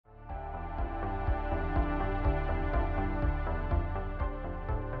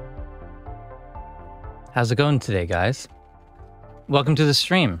How's it going today, guys? Welcome to the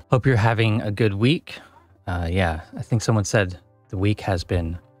stream. Hope you're having a good week. Yeah, I think someone said the week has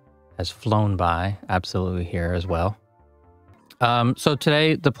flown by. Absolutely here as well. So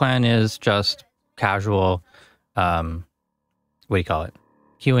today the plan is just casual, what do you call it?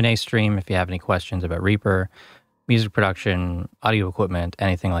 Q&A stream if you have any questions about Reaper, music production, audio equipment,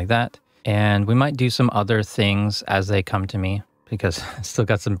 anything like that. And we might do some other things as they come to me because I still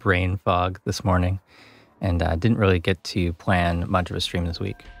got some brain fog this morning and didn't really get to plan much of a stream this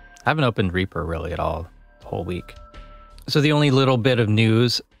week. I haven't opened Reaper really at all the whole week. So the only little bit of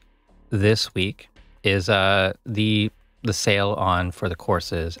news this week is the sale on for the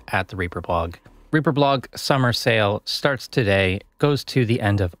courses at the Reaper blog. Reaper blog summer sale starts today, goes to the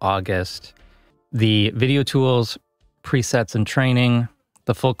end of August. The video tools, presets and training,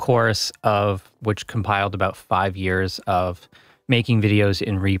 the full course of which compiled about 5 years of making videos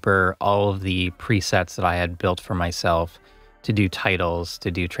in Reaper, all of the presets that I had built for myself to do titles, to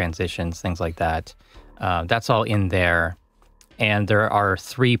do transitions, things like that. That's all in there. And there are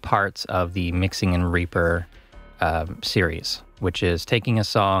 3 parts of the Mixing in Reaper series, which is taking a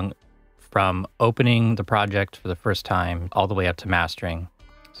song from opening the project for the first time all the way up to mastering.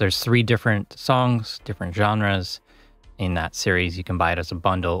 So there's 3 different songs, different genres in that series. You can buy it as a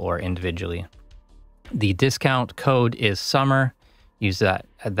bundle or individually. The discount code is summer. Use that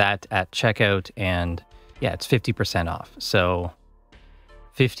at checkout, and yeah, it's 50% off. So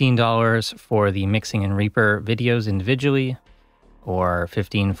 $15 for the Mixing in Reaper videos individually, or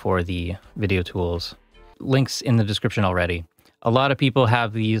 $15 for the video tools. Links in the description already. A lot of people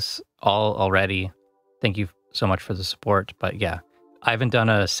have these all already. Thank you so much for the support. But yeah, I haven't done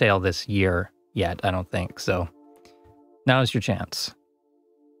a sale this year yet, I don't think. So now is your chance.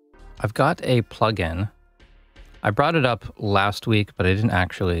 I've got a plugin. I brought it up last week, but I didn't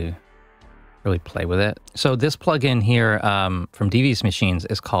actually really play with it. So this plugin here from Devious Machines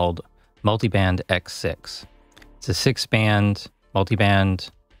is called Multiband X6. It's a 6-band multiband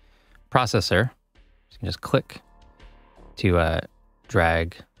processor. So you can just click to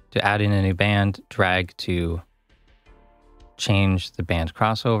drag to add in a new band, drag to change the band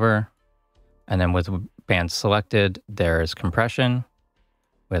crossover. And then with band selected, there's compression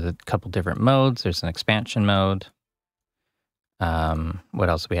with a couple different modes. There's an expansion mode. What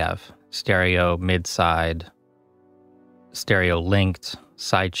else do we have? Stereo, mid-side, stereo linked,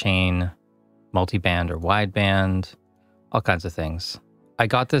 sidechain, multiband or wideband, all kinds of things. I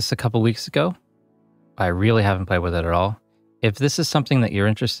got this a couple weeks ago. I really haven't played with it at all. If this is something that you're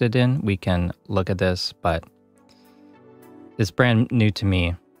interested in, we can look at this, but it's brand new to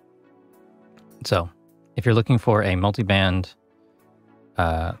me. So if you're looking for a multiband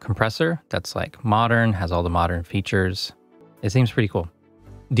compressor that's like modern, has all the modern features, it seems pretty cool.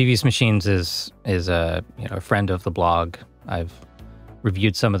 Devious Machines is a friend of the blog. I've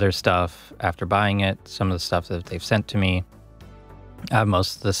reviewed some of their stuff after buying it, some of the stuff that they've sent to me. I have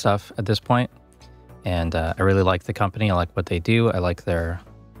most of the stuff at this point, and I really like the company. I like what they do. I like their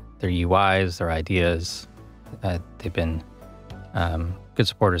UIs, their ideas. They've been good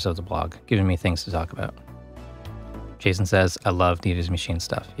supporters of the blog, giving me things to talk about. Jason says, I love Devious Machines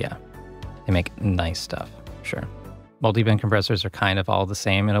stuff. Yeah, they make nice stuff, sure. Multiband compressors are kind of all the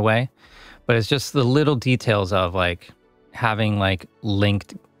same in a way, but it's just the little details of like having like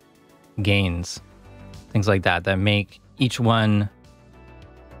linked gains, things like that, that make each one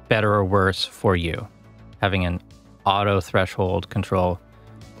better or worse for you. Having an auto threshold control,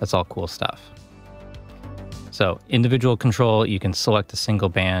 that's all cool stuff. So individual control, you can select a single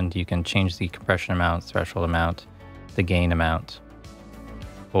band, you can change the compression amount, threshold amount, the gain amount.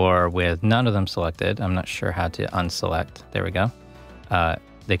 Or with none of them selected, I'm not sure how to unselect, there we go.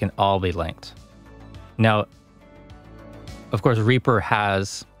 They can all be linked. Now, of course, Reaper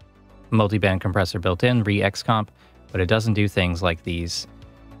has multiband compressor built in, ReXComp, but it doesn't do things like these,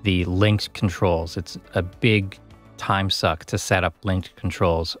 the linked controls. It's a big time suck to set up linked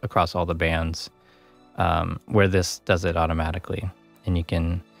controls across all the bands, where this does it automatically. And you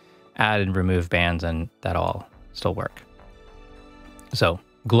can add and remove bands and that all still work. So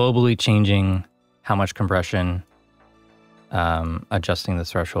globally changing how much compression, adjusting the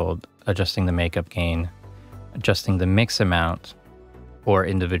threshold, adjusting the makeup gain, adjusting the mix amount, or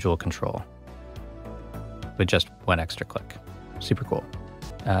individual control with just one extra click. Super cool.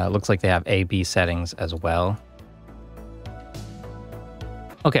 Looks like they have A/B settings as well.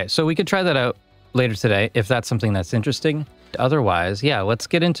 Okay, so we could try that out later today if that's something that's interesting. Otherwise, yeah, let's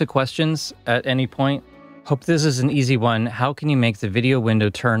get into questions at any point. Hope this is an easy one. How can you make the video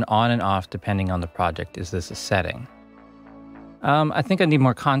window turn on and off depending on the project? Is this a setting? I think I need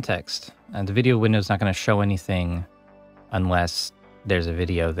more context. And the video window is not going to show anything unless there's a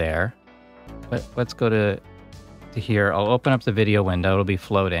video there. But let's go to here. I'll open up the video window. It'll be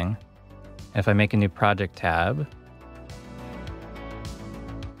floating. And if I make a new project tab,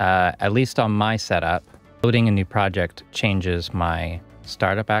 at least on my setup, loading a new project changes my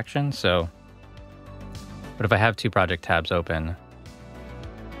startup action. So, but if I have two project tabs open,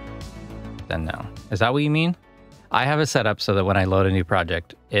 then no. Is that what you mean? I have it set up so that when I load a new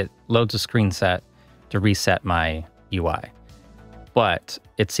project, it loads a screen set to reset my UI. But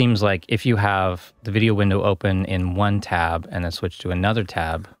it seems like if you have the video window open in one tab and then switch to another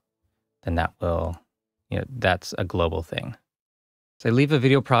tab, then that will, that's a global thing. So I leave a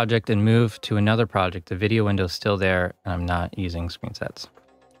video project and move to another project. The video window is still there and I'm not using screen sets.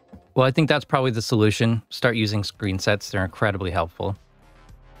 Well, I think that's probably the solution. Start using screen sets. They're incredibly helpful.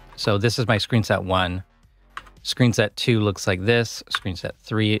 So this is my screen set 1. Screen set 2 looks like this. Screen set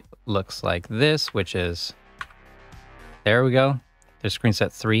 3 looks like this, which is, there we go. There's screen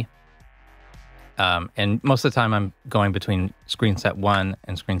set 3. And most of the time I'm going between screen set 1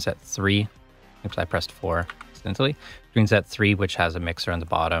 and screen set 3. Oops, I pressed 4 accidentally. Screen set 3, which has a mixer on the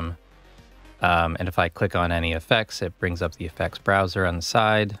bottom. And if I click on any effects, it brings up the effects browser on the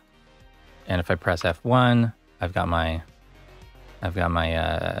side. And if I press F1, I've got my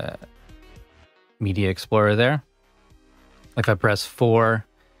Media Explorer there. If I press 4,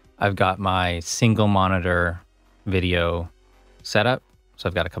 I've got my single monitor video setup. So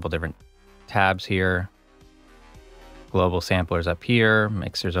I've got a couple different tabs here. Global samplers up here,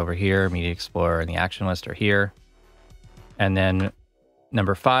 mixers over here, Media Explorer and the action list are here. And then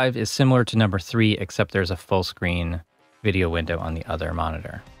number 5 is similar to number 3, except there's a full screen video window on the other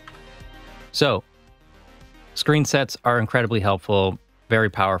monitor. So screen sets are incredibly helpful, very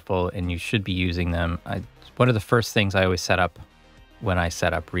powerful, and you should be using them. One of the first things I always set up when I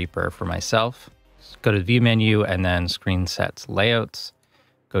set up Reaper for myself, go to the view menu and then screen sets layouts,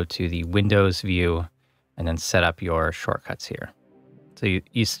 go to the Windows view, and then set up your shortcuts here. So you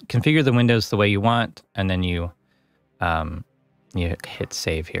configure the windows the way you want, and then you hit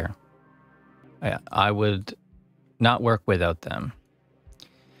save here. I would not work without them.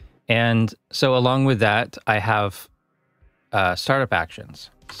 And so along with that, I have startup actions.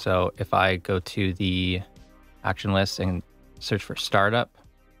 So if I go to the action list and search for startup,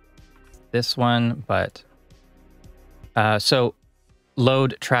 this one, but so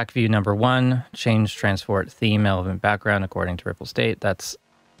load track view number 1, change transport theme element background according to Ripple state. That's,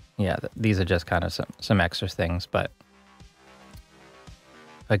 yeah, these are just kind of some extra things. But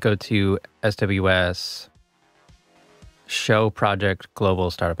if I go to SWS, show project global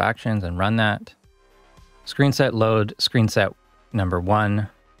startup actions and run that. Screen set load, screen set number 1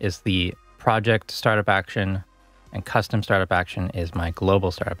 is the project startup action, and custom startup action is my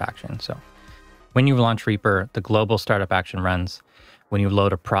global startup action. So when you launch Reaper, the global startup action runs. When you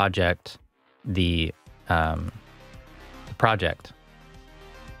load a project, the project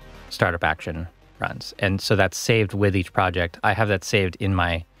startup action runs. And so that's saved with each project. I have that saved in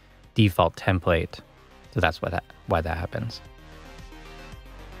my default template. So that's why that happens.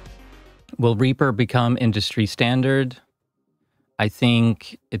 Will Reaper become industry standard? I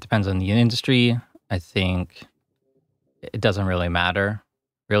think it depends on the industry. I think it doesn't really matter,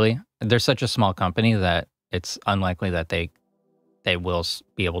 really. They're such a small company that it's unlikely that they will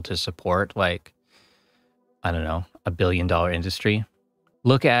be able to support, like, I don't know, $1 billion industry.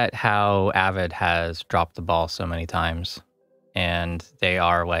 Look at how Avid has dropped the ball so many times, and they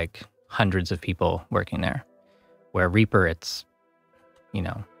are like hundreds of people working there, where Reaper, it's,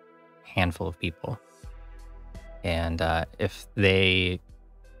 handful of people. And if the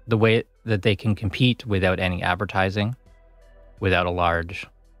way that they can compete without any advertising, without a large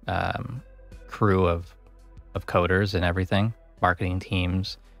crew of coders and everything, marketing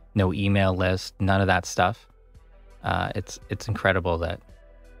teams, no email list, none of that stuff, it's incredible that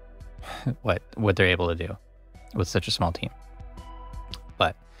what they're able to do with such a small team.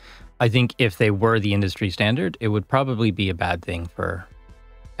 But I think if they were the industry standard, it would probably be a bad thing for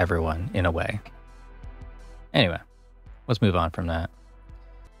everyone in a way. Anyway, let's move on from that.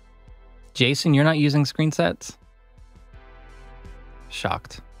 Jason, you're not using screen sets?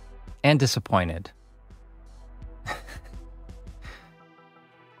 Shocked and disappointed.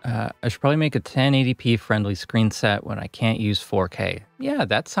 I should probably make a 1080p friendly screen set when I can't use 4K. Yeah,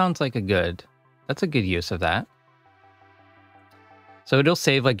 that sounds like that's a good use of that. So it'll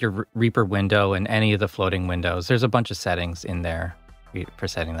save like your Reaper window and any of the floating windows. There's a bunch of settings in there for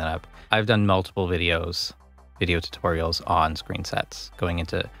setting that up. I've done multiple video tutorials on screen sets, going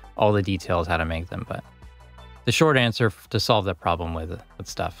into all the details how to make them, but the short answer to solve that problem with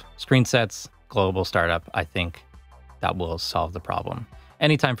stuff. Screen sets, global startup, I think that will solve the problem.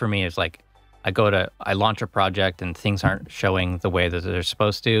 Anytime for me is like, I launch a project and things aren't showing the way that they're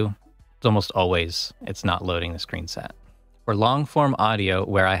supposed to. It's almost always, it's not loading the screen set. For long form audio,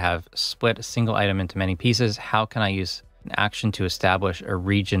 where I have split a single item into many pieces, how can I use an action to establish a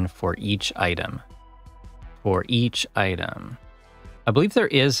region for each item? For each item. I believe there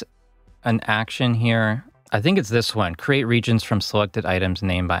is an action here. I think it's this one, create regions from selected items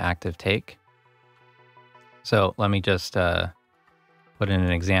named by active take. So let me just put in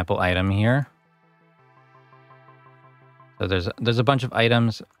an example item here. So there's a bunch of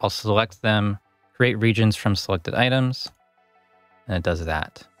items. I'll select them, create regions from selected items, and it does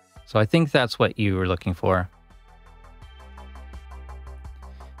that. So I think that's what you were looking for.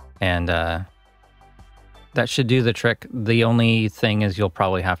 And that should do the trick. The only thing is you'll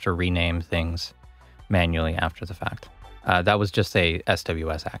probably have to rename things manually after the fact. That was just a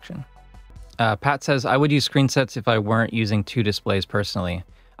SWS action. Pat says, I would use screen sets if I weren't using 2 displays personally.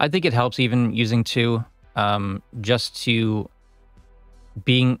 I think it helps even using 2, just to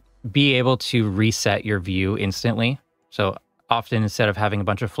be able to reset your view instantly. So often, instead of having a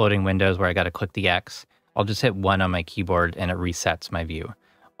bunch of floating windows where I got to click the X, I'll just hit 1 on my keyboard and it resets my view.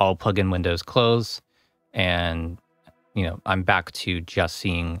 All plugin windows close, and I'm back to just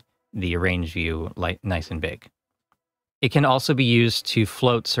seeing the arranged view like nice and big. It can also be used to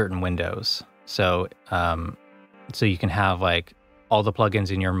float certain windows. So, so you can have like all the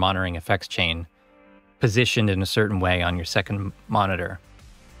plugins in your monitoring effects chain positioned in a certain way on your second monitor,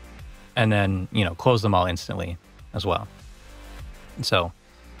 and then, close them all instantly as well. So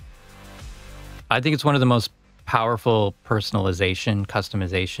I think it's one of the most powerful personalization,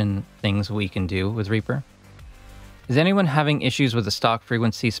 customization things we can do with Reaper. Is anyone having issues with the stock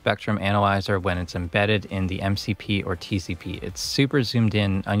frequency spectrum analyzer when it's embedded in the MCP or TCP? It's super zoomed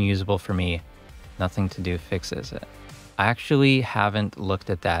in, unusable for me. Nothing to do fixes it. I actually haven't looked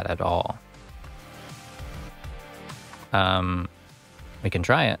at that at all. We can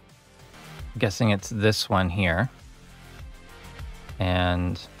try it. I'm guessing it's this one here.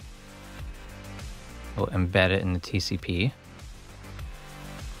 And we'll embed it in the TCP.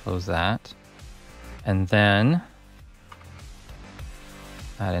 Close that. And then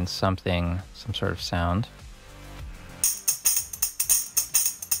add in some sort of sound.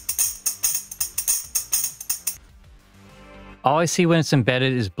 All I see when it's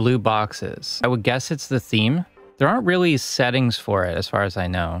embedded is blue boxes. I would guess it's the theme. There aren't really settings for it as far as I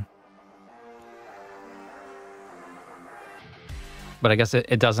know. But I guess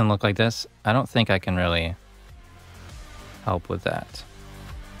it doesn't look like this. I don't think I can really help with that.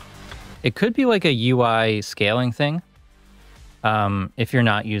 It could be like a UI scaling thing. If you're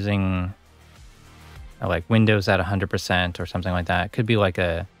not using like Windows at 100% or something like that. It could be like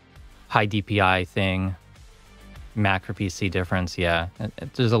a high DPI thing. Mac or PC difference, yeah.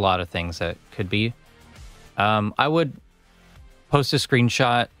 There's a lot of things that could be. I would post a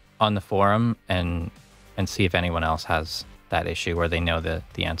screenshot on the forum and see if anyone else has that issue or they know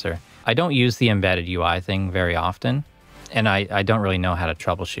the answer. I don't use the embedded UI thing very often, and I don't really know how to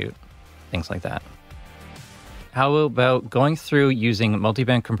troubleshoot things like that. How about going through using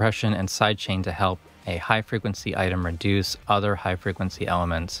multiband compression and sidechain to help a high-frequency item reduce other high-frequency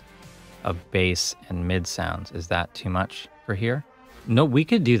elements of bass and mid sounds? Is that too much for here? No, we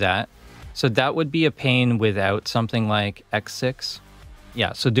could do that. So that would be a pain without something like X6.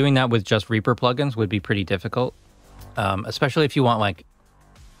 Yeah, so doing that with just Reaper plugins would be pretty difficult, especially if you want like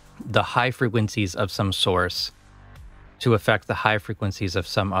the high frequencies of some source to affect the high frequencies of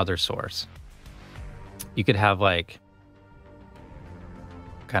some other source. You could have like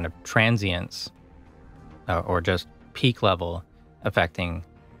kind of transients or just peak level affecting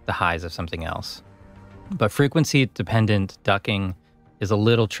the highs of something else. But frequency dependent ducking is a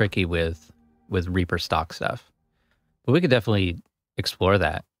little tricky with Reaper stock stuff. But we could definitely explore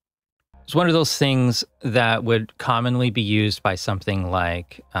that. It's one of those things that would commonly be used by something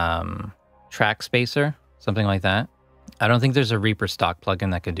like Track Spacer, something like that. I don't think there's a Reaper stock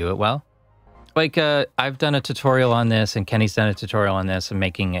plugin that could do it well. Like I've done a tutorial on this, and Kenny's done a tutorial on this, and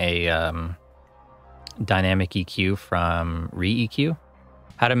making a dynamic EQ from re-EQ.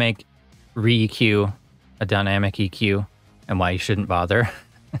 How to make re-EQ a dynamic EQ and why you shouldn't bother.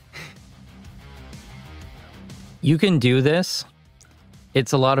 You can do this.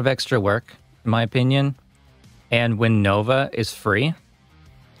 It's a lot of extra work, in my opinion. And when Nova is free,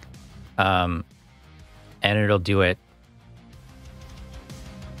 and it'll do it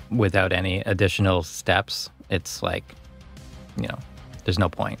without any additional steps, it's like, you know, there's no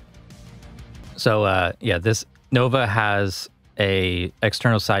point. So yeah, this Nova has a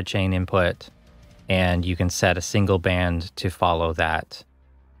external sidechain input, and you can set a single band to follow that.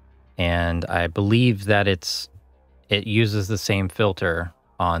 And I believe that it uses the same filter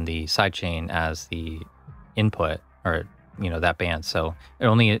on the sidechain as the input, or that band. So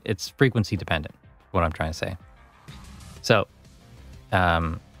it's frequency dependent. What I'm trying to say. So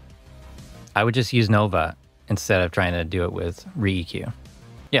I would just use Nova instead of trying to do it with re-EQ.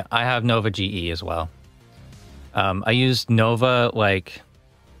 Yeah, I have Nova GE as well. I used Nova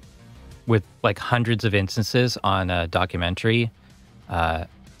with hundreds of instances on a documentary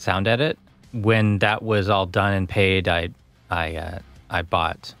sound edit. When that was all done and paid, I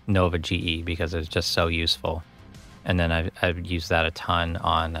bought Nova GE because it was just so useful. And then I've used that a ton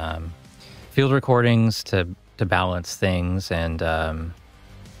on field recordings to balance things, and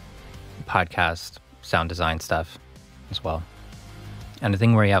podcast sound design stuff as well. And the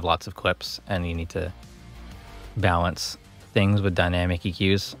thing where you have lots of clips and you need to balance things with dynamic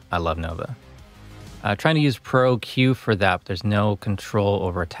EQs, I love Nova. Trying to use Pro Q for that, but there's no control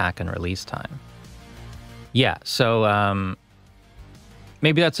over attack and release time. Yeah, so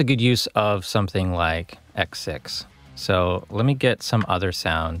maybe that's a good use of something like X6. So let me get some other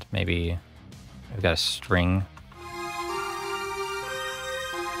sound. Maybe I've got a string.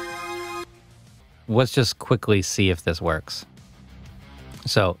 Let's just quickly see if this works.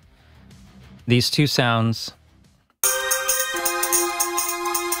 So these two sounds.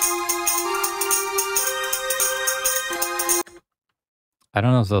 I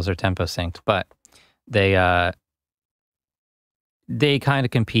don't know if those are tempo synced, but they kind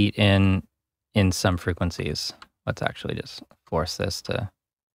of compete in some frequencies. Let's actually just force this to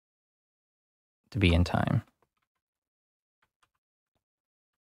be in time.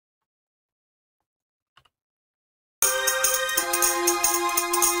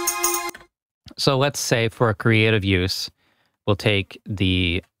 So let's say for a creative use, we'll take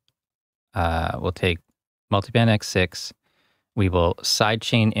Multiband X6. We will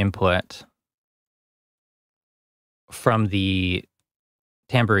sidechain input from the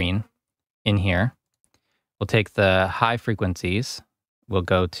tambourine in here. We'll take the high frequencies. We'll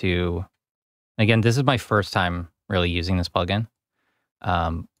go to, again, this is my first time really using this plugin.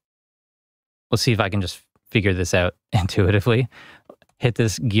 We'll see if I can just figure this out intuitively. Hit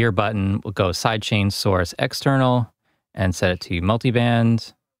this gear button. We'll go sidechain source external and set it to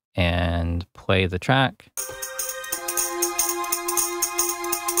multiband and play the track.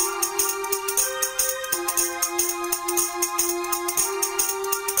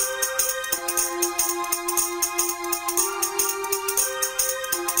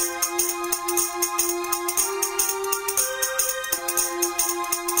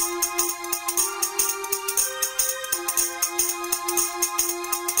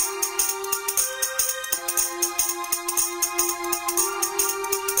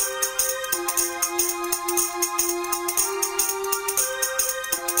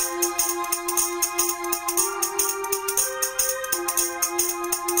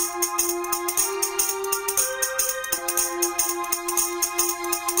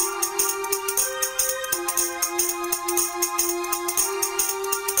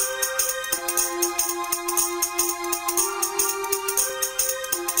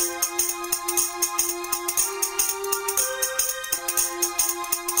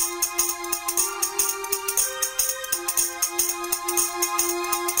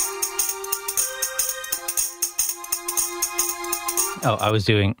 Oh, I was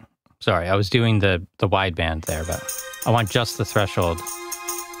doing the wideband there, but I want just the threshold.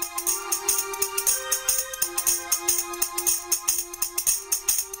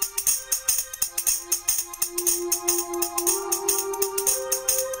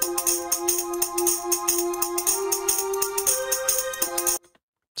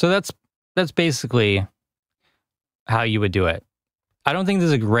 So that's basically how you would do it. I don't think this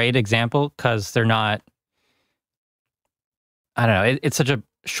is a great example because they're not, I don't know, it's such a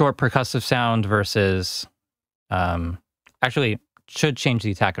short percussive sound versus, actually should change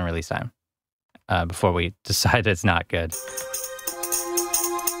the attack and release time before we decide it's not good.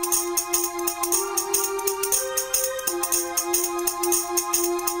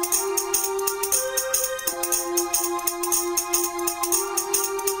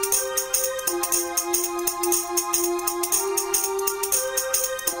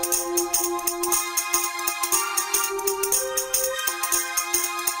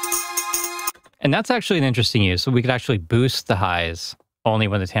 And that's actually an interesting use. So we could actually boost the highs only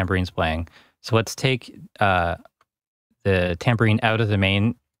when the tambourine's playing. So let's take the tambourine out of the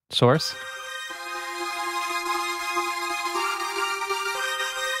main source.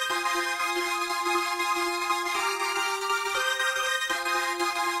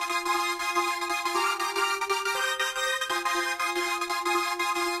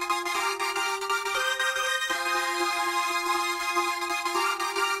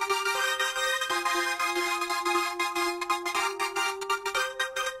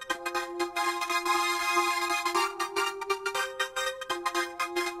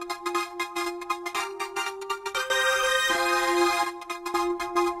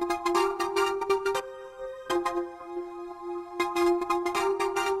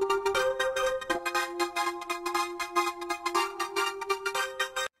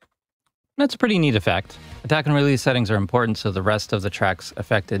 That's a pretty neat effect. Attack and release settings are important so the rest of the tracks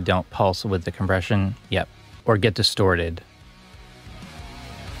affected don't pulse with the compression. Yep. Or get distorted.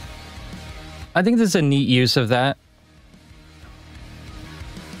 I think this is a neat use of that.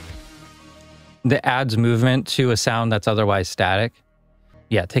 That adds movement to a sound that's otherwise static.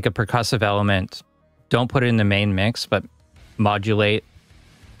 Yeah, take a percussive element. Don't put it in the main mix, but modulate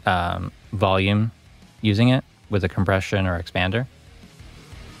volume using it with a compression or expander.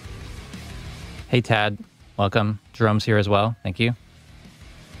 Hey, Tad. Welcome. Jerome's here as well. Thank you.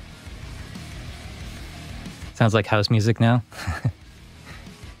 Sounds like house music now.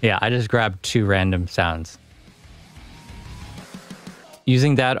 Yeah, I just grabbed 2 random sounds.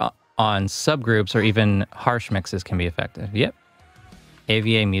 Using that on subgroups or even harsh mixes can be effective. Yep.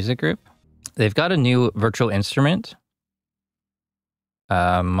 AVA Music Group. They've got a new virtual instrument.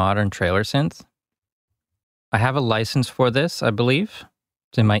 Modern trailer synth. I have a license for this, I believe.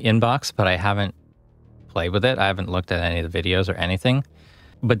 It's in my inbox, but I haven't played with it. I haven't looked at any of the videos or anything.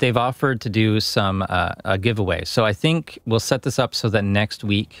 But they've offered to do some a giveaway. So I think we'll set this up so that next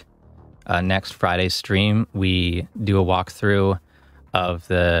week, next Friday's stream, we do a walkthrough of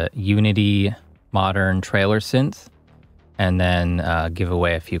the Unity modern trailer synth and then give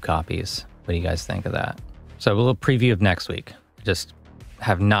away a few copies. What do you guys think of that? So a little preview of next week. I just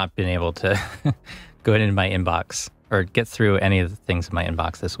have not been able to go into my inbox or get through any of the things in my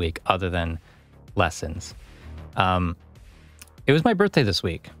inbox this week other than lessons. It was my birthday this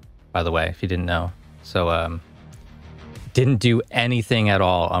week, by the way, if you didn't know. So didn't do anything at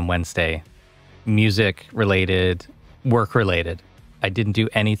all on Wednesday. Music related, work related. I didn't do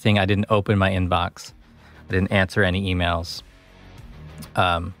anything. I didn't open my inbox. I didn't answer any emails.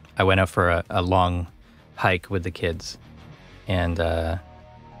 I went out for a long hike with the kids. And yeah,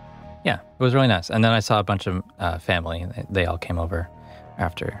 it was really nice. And then I saw a bunch of family. They all came over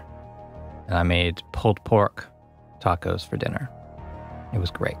after. And I made pulled pork tacos for dinner. It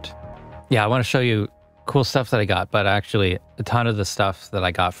was great. Yeah, I want to show you cool stuff that I got, but actually a ton of the stuff that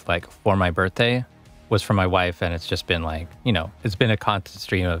I got for my birthday was for my wife, and it's just been like, you know, it's been a constant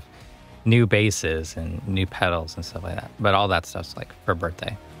stream of new basses and new pedals and stuff like that. But all that stuff's like for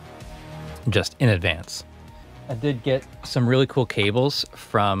birthday, just in advance. I did get some really cool cables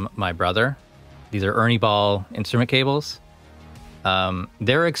from my brother. These are Ernie Ball instrument cables.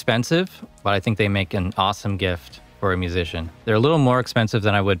 They're expensive, but I think they make an awesome gift for a musician. They're a little more expensive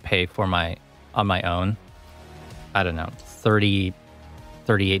than I would pay for on my own. I don't know,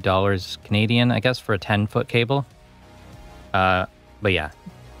 $38 Canadian, I guess, for a 10-foot cable. But yeah,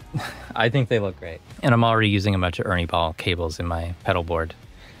 I think they look great. And I'm already using a bunch of Ernie Ball cables in my pedal board.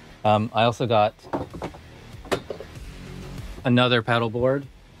 I also got another pedal board.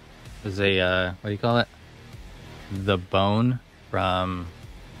 There's a, what do you call it? The Bone from,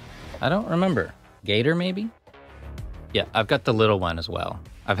 I don't remember. Gator, maybe? Yeah, I've got the little one as well.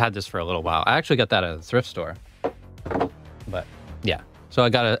 I've had this for a little while. I actually got that at a thrift store. But yeah, so I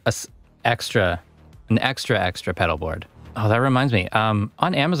got an extra pedal board. Oh, that reminds me. On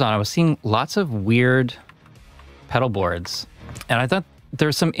Amazon, I was seeing lots of weird pedal boards. And I thought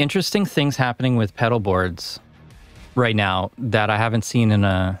there's some interesting things happening with pedal boards right now that I haven't seen in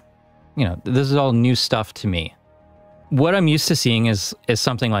you know, this is all new stuff to me. What I'm used to seeing is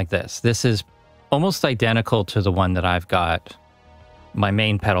something like this. This is almost identical to the one that I've got, my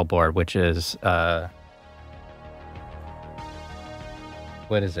main pedal board, which is, what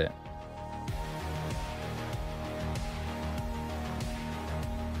is it?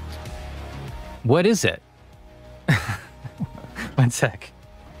 What is it? One sec.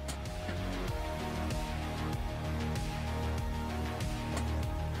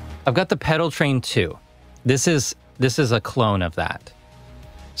 I've got the Pedal Train 2. This is a clone of that.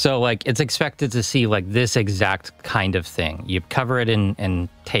 So like it's expected to see like this exact kind of thing. You cover it in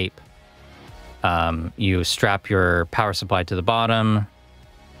tape. You strap your power supply to the bottom,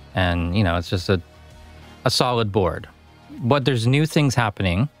 and you know, it's just a solid board. But there's new things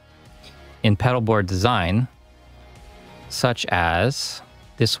happening in pedal board design, such as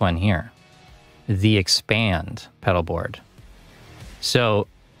this one here, the Expand pedal board. So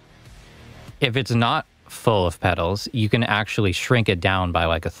if it's not full of pedals, you can actually shrink it down by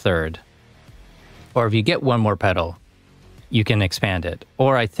like a third. Or if you get one more pedal, you can expand it.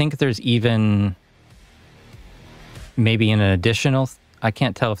 Or I think there's even maybe an additional, I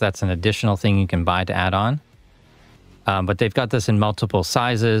can't tell if that's an additional thing you can buy to add on. But they've got this in multiple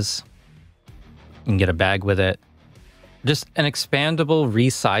sizes. You can get a bag with it. Just an expandable,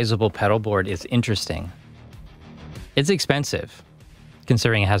 resizable pedal board is interesting. It's expensive,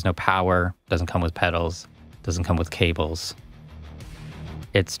 considering it has no power, doesn't come with pedals, doesn't come with cables.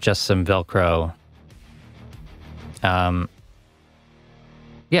 It's just some Velcro. Yeah,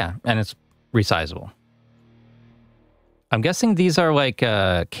 and it's resizable. I'm guessing these are like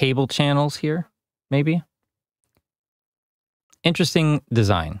cable channels here, maybe. Interesting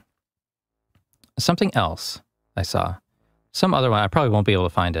design. Something else I saw. Some other one. I probably won't be able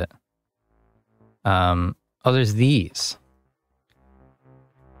to find it. Oh, there's these.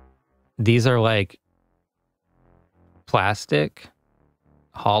 These are like plastic,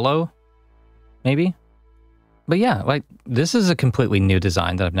 hollow, maybe. But yeah, like this is a completely new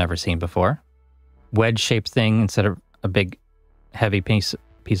design that I've never seen before. Wedge-shaped thing instead of a big, heavy piece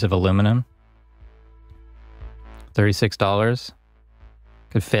of aluminum. $36.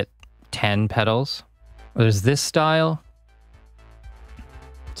 Could fit 10 pedals. There's this style.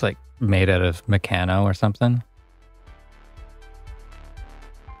 It's like made out of Meccano or something.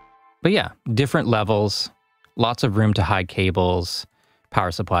 But yeah, different levels, lots of room to hide cables,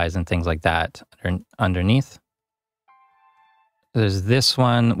 power supplies, and things like that underneath. There's this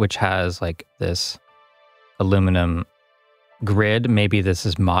one, which has like this aluminum grid. Maybe this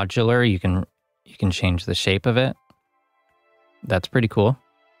is modular. You can change the shape of it. That's pretty cool.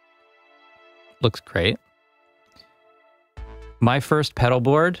 Looks great. My first pedal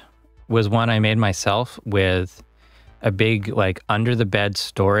board was one I made myself with a big like under the bed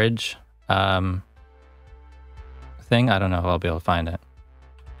storage thing. I don't know if I'll be able to find it.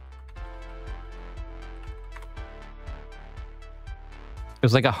 It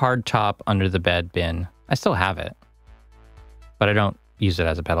was like a hard top under the bed bin. I still have it, but I don't use it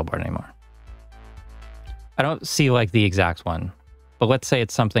as a pedal board anymore. I don't see like the exact one, but let's say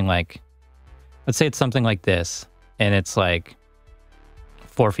it's something like this, and it's like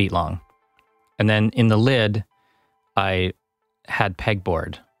 4 feet long. And then in the lid, I had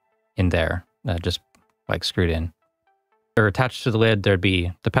pegboard in there, just like screwed in. Or attached to the lid, there'd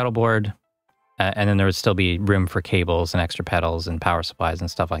be the pedal board, and then there would still be room for cables and extra pedals and power supplies and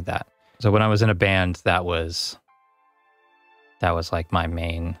stuff like that. So when I was in a band, that was like my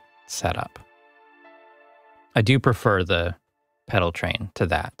main setup. I do prefer the pedal train to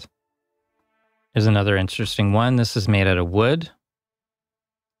that. Here's another interesting one. This is made out of wood.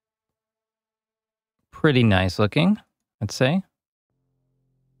 Pretty nice looking, I'd say.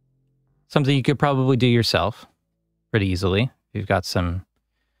 Something you could probably do yourself pretty easily if you've got some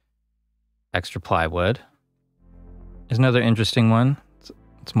extra plywood. Here's another interesting one.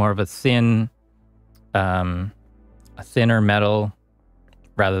 It's more of a thinner metal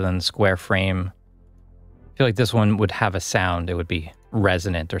rather than square frame. I feel like this one would have a sound. It would be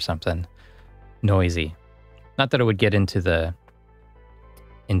resonant or something, noisy. Not that it would get into the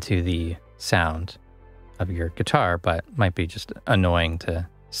sound of your guitar, but might be just annoying to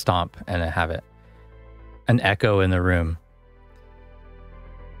stomp and have it an echo in the room.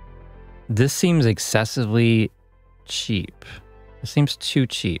 This seems excessively cheap. It seems too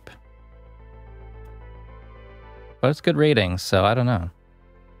cheap. But it's good ratings, so I don't know.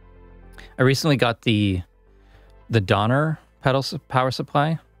 I recently got the Donner power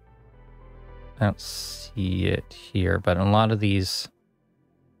supply. I don't see it here, but in a lot of these,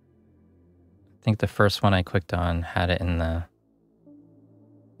 I think the first one I clicked on had it in the...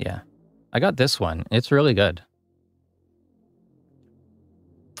 Yeah. I got this one. It's really good.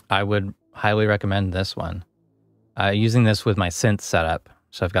 I would highly recommend this one. Using this with my synth setup.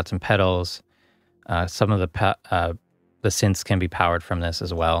 So I've got some pedals. Some of the synths can be powered from this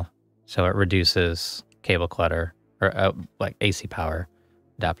as well. So it reduces cable clutter, or like AC power,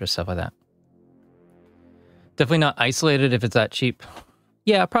 adapter, stuff like that. Definitely not isolated if it's that cheap.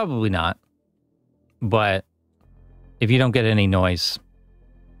 Yeah, probably not. But if you don't get any noise,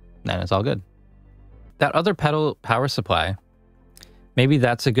 then it's all good. That other pedal power supply, maybe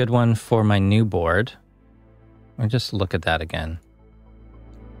that's a good one for my new board. Let me just look at that again.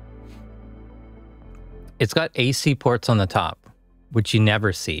 It's got AC ports on the top, which you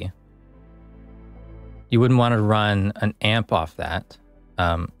never see. You wouldn't want to run an amp off that.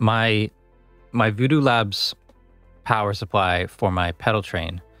 My Voodoo Labs power supply for my pedal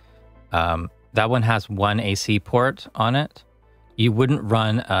train, that one has one AC port on it. You wouldn't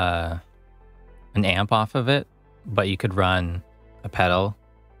run an amp off of it, but you could run a pedal,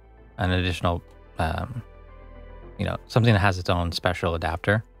 an additional, you know, something that has its own special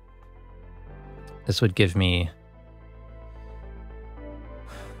adapter. This would give me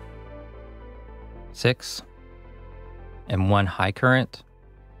 6 and 1 high current,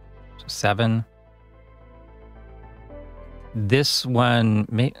 so 7. This one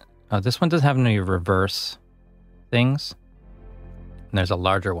this one doesn't have any reverse things, and there's a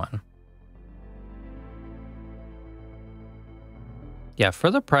larger one. Yeah,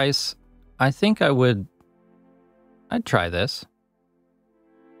 for the price, I think I'd try this.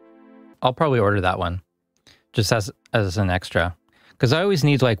 I'll probably order that one just as an extra, because I always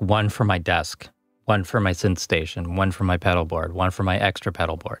need like one for my desk, one for my synth station, one for my pedal board, one for my extra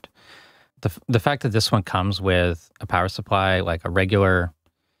pedal board. The fact that this one comes with a power supply, like a regular,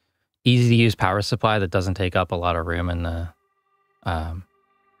 easy to use power supply that doesn't take up a lot of room in the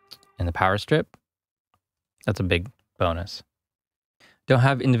power strip, that's a big bonus. Don't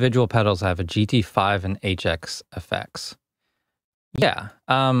have individual pedals. I have a GT5 and HX effects. Yeah,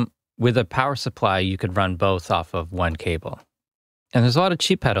 with a power supply, you could run both off of one cable. And there's a lot of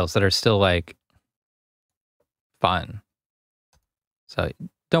cheap pedals that are still like fun. So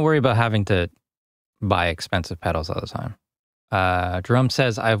don't worry about having to buy expensive pedals all the time. Jerome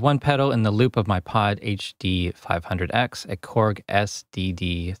says, I have one pedal in the loop of my Pod HD 500X, a Korg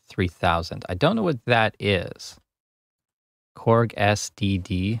SDD 3000. I don't know what that is. Korg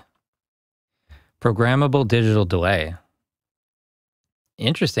SDD. Programmable digital delay.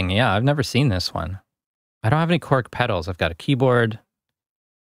 Interesting. Yeah, I've never seen this one. I don't have any Korg pedals. I've got a keyboard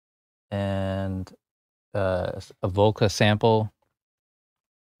and a Volca sample.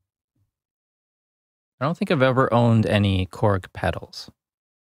 I don't think I've ever owned any Korg pedals.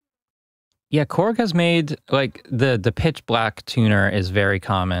 Yeah, Korg has made, like, the pitch black tuner is very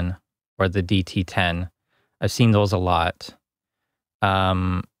common, or the DT10. I've seen those a lot.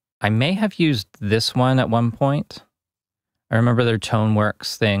 I may have used this one at one point. I remember their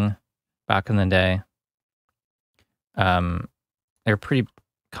ToneWorks thing back in the day. They're pretty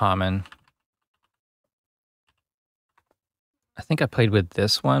common. I think I played with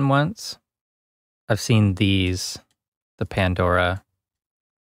this one once. I've seen these, the Pandora.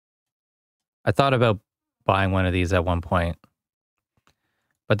 I thought about buying one of these at one point,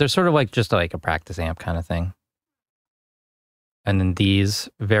 but they're sort of like just like a practice amp kind of thing. And then these,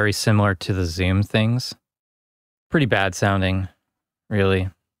 very similar to the Zoom things. Pretty bad sounding,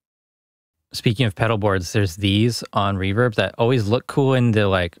 really. Speaking of pedal boards, there's these on Reverb that always look cool in the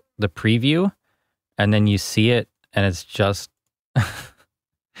like the preview, and then you see it and it's just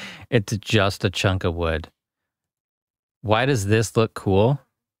it's just a chunk of wood. Why does this look cool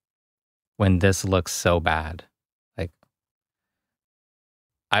when this looks so bad? Like,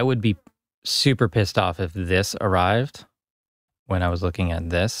 I would be super pissed off if this arrived when I was looking at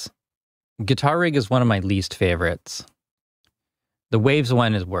this. Guitar Rig is one of my least favorites. The Waves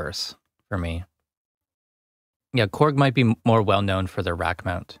one is worse for me. Yeah, Korg might be more well-known for their rack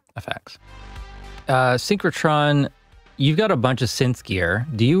mount effects. Synchrotron, you've got a bunch of synth gear.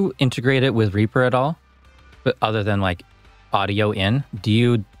 Do you integrate it with Reaper at all? But other than like audio in,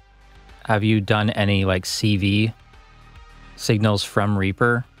 have you done any like CV signals from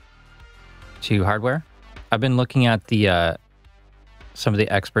Reaper to hardware? I've been looking at the some of the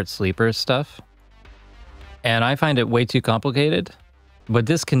Expert Sleepers stuff, and I find it way too complicated, but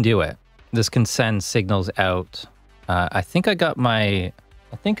this can do it. This can send signals out. I think I got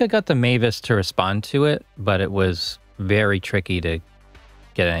the Mavis to respond to it, but it was very tricky to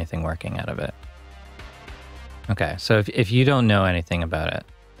get anything working out of it. Okay, so if you don't know anything about it,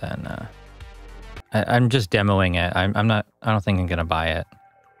 then I'm just demoing it. I don't think I'm gonna buy it.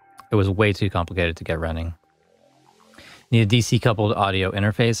 It was way too complicated to get running. Need a DC coupled audio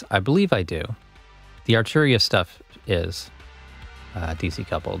interface? I believe I do. The Arturia stuff is DC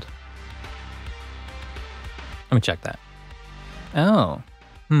coupled. Let me check that. Oh,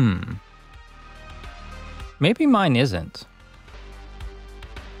 maybe mine isn't.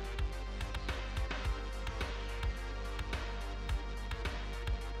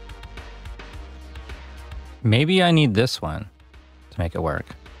 Maybe I need this one to make it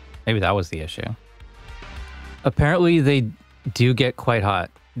work. Maybe that was the issue. Apparently they do get quite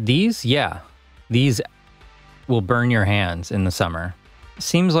hot. These, yeah, these will burn your hands in the summer.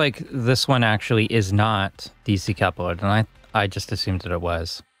 Seems like this one actually is not DC coupled, and I just assumed that it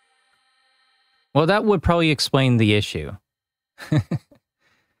was. Well, that would probably explain the issue.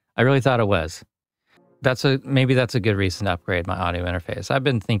 I really thought it was. Maybe that's a good reason to upgrade my audio interface. I've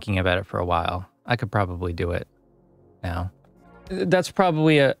been thinking about it for a while. I could probably do it now. That's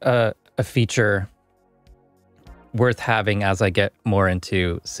probably a feature worth having as I get more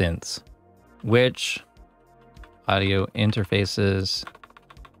into synths. Which audio interfaces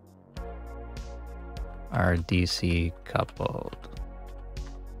are DC coupled?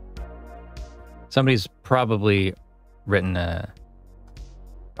 Somebody's probably written an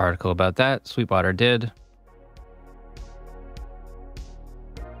article about that. Sweetwater did.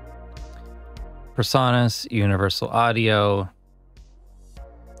 Personas, Universal Audio,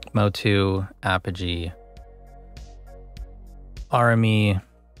 Motu, Apogee, RME,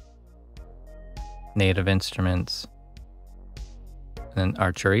 Native Instruments, and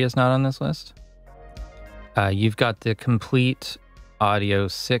Archery is not on this list. You've got the Complete Audio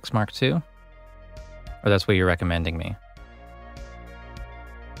 6 Mark II, or that's what you're recommending me.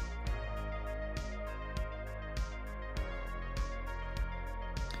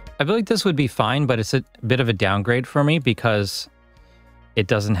 I feel like this would be fine, but it's a bit of a downgrade for me because it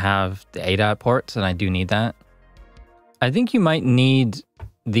doesn't have the ADAT ports, and I do need that. I think you might need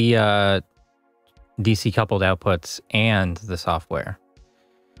the DC coupled outputs and the software.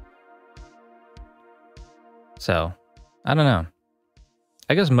 So, I don't know.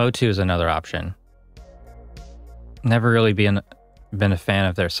 I guess Motu is another option. Never really been a fan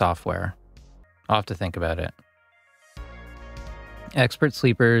of their software. I'll have to think about it. Expert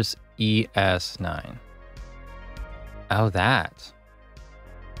Sleepers ES9. Oh, that.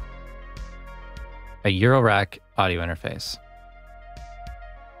 A Eurorack audio interface.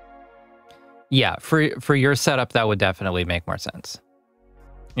 Yeah, for your setup, that would definitely make more sense.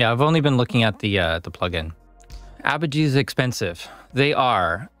 Yeah, I've only been looking at the plugin. Apogee is expensive. They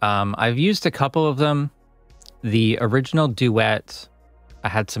are. I've used a couple of them. The original Duet, I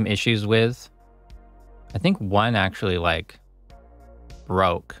had some issues with. I think one actually like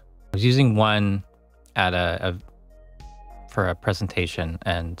broke. I was using one at for a presentation,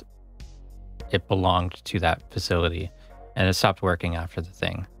 and it belonged to that facility, and it stopped working after the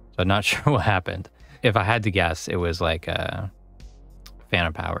thing. So I'm not sure what happened. If I had to guess, it was like a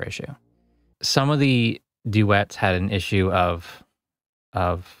phantom power issue. Some of the Duets had an issue of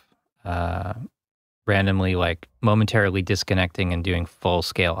randomly, like, momentarily disconnecting and doing full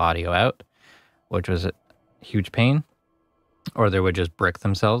scale audio out, which was a huge pain, or they would just brick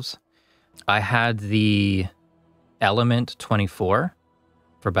themselves. I had the Element 24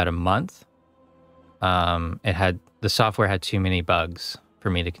 for about a month. The software had too many bugs for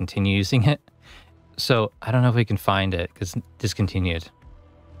me to continue using it. So I don't know if we can find it because discontinued.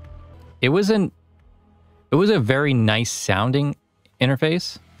 It was a very nice sounding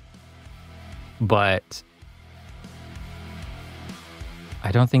interface, but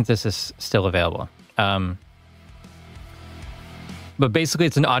I don't think this is still available. But basically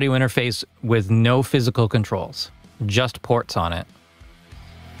it's an audio interface with no physical controls, just ports on it.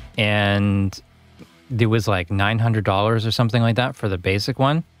 And it was like $900 or something like that for the basic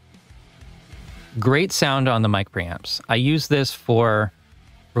one. Great sound on the mic preamps. I use this for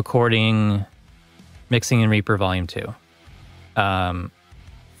recording Mixing and Reaper Volume 2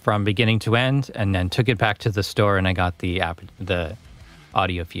 from beginning to end, and then took it back to the store and I got the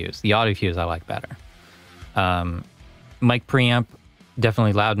audio fuse. The audio fuse I like better. Mic preamp,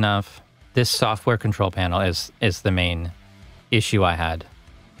 definitely loud enough. This software control panel is the main issue I had.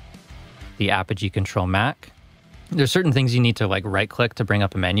 The Apogee Control Mac. There's certain things you need to like right click to bring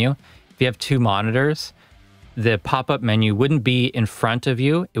up a menu. If you have two monitors, the pop-up menu wouldn't be in front of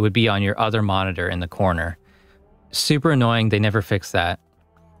you. It would be on your other monitor in the corner. Super annoying. They never fixed that.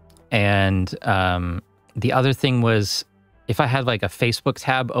 And the other thing was, if I had like a Facebook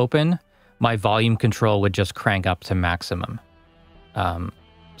tab open, my volume control would just crank up to maximum.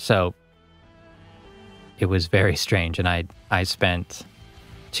 So it was very strange. And I spent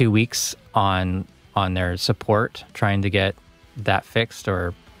 2 weeks on their support trying to get that fixed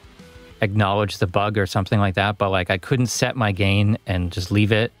or acknowledge the bug or something like that. But like I couldn't set my gain and just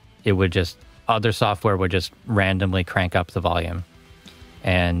leave it. It would just, other software would just randomly crank up the volume.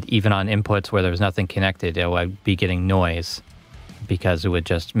 And even on inputs where there was nothing connected, it would be getting noise because it would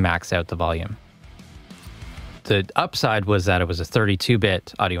just max out the volume. The upside was that it was a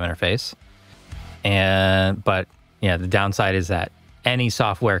 32-bit audio interface. But yeah, the downside is that any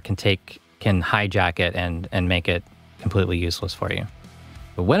software can hijack it and make it completely useless for you.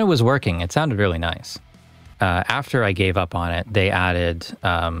 But when it was working, it sounded really nice. After I gave up on it, they added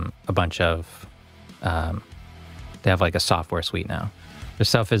a bunch of, they have like a software suite now. The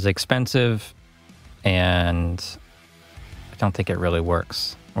stuff is expensive, and I don't think it really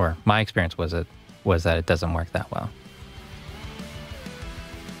works. Or my experience was that it doesn't work that well.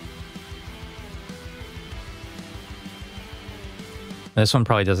 This one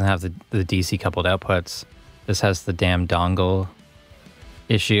probably doesn't have the DC coupled outputs. This has the damn dongle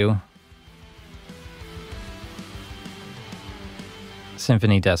issue.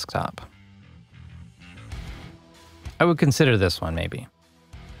 Symphony Desktop. I would consider this one maybe.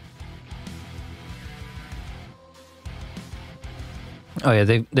 Oh yeah,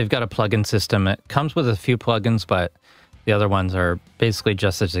 they've got a plugin system. It comes with a few plugins, but the other ones are basically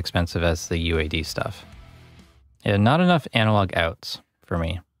just as expensive as the UAD stuff. Yeah, not enough analog outs for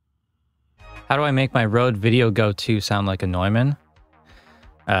me. How do I make my Rode Video Go 2 sound like a Neumann?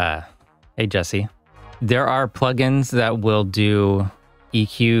 Hey, Jesse. There are plugins that will do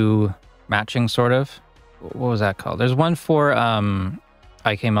EQ matching, sort of. What was that called? There's one for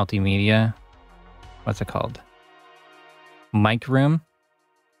IK Multimedia. What's it called? Mic Room.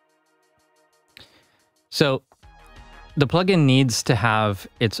 So the plugin needs to have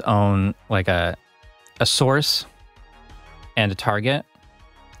its own, like a source and a target.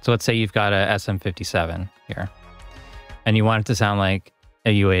 So let's say you've got a SM57 here, and you want it to sound like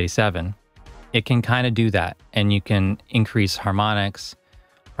a U87. It can kind of do that, and you can increase harmonics,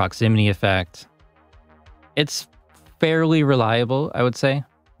 proximity effect. It's fairly reliable, I would say,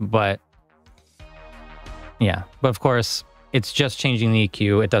 but yeah. But of course, it's just changing the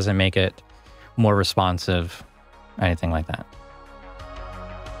EQ. It doesn't make it more responsive or anything like that.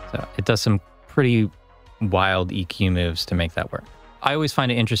 So it does some pretty wild EQ moves to make that work. I always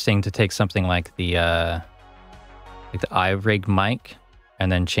find it interesting to take something like the iRig mic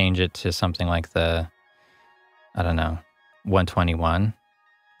and then change it to something like the, I don't know, 121.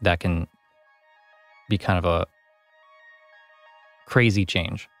 That can be kind of a crazy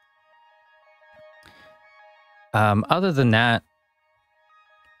change. Other than that,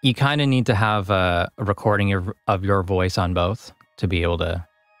 you kind of need to have a recording of your voice on both to be able to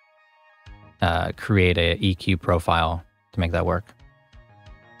create a EQ profile to make that work.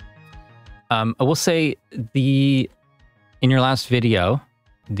 I will say in your last video,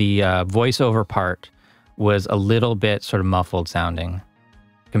 the voiceover part was a little bit sort of muffled sounding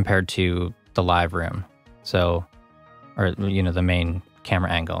compared to the live room. So, or, you know, the main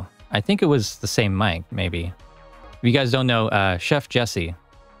camera angle. I think it was the same mic, maybe. If you guys don't know, Chef Jesse,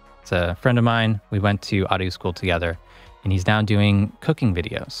 it's a friend of mine. We went to audio school together, and he's now doing cooking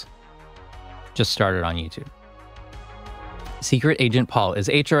videos. Just started on YouTube. Secret Agent Paul, is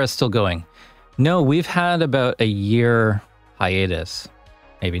HRS still going? No, we've had about a year hiatus.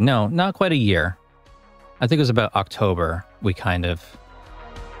 Maybe, no, not quite a year. I think it was about October. We kind of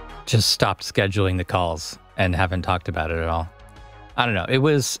just stopped scheduling the calls and haven't talked about it at all. I don't know. It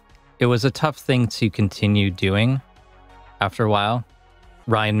was a tough thing to continue doing after a while.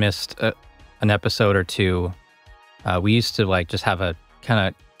 Ryan missed an episode or two. We used to like just have a kind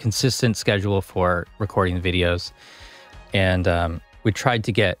of consistent schedule for recording the videos. And we tried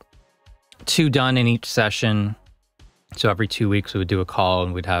to get 2 done in each session. So every 2 weeks we would do a call,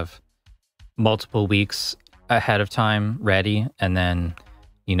 and we'd have multiple weeks ahead of time ready. And then,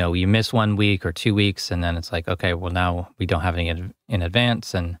 you know, you miss 1 week or 2 weeks, and then it's like, okay, well, now we don't have any in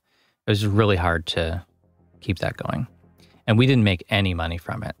advance. And it was really hard to keep that going. And we didn't make any money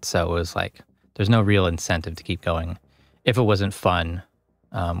from it. So it was like, there's no real incentive to keep going if it wasn't fun.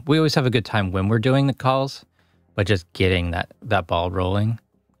 We always have a good time when we're doing the calls, but just getting that ball rolling,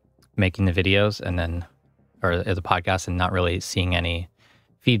 making the videos, and then, or the podcast, and not really seeing any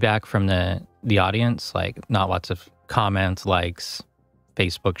feedback from the audience, like not lots of comments, likes,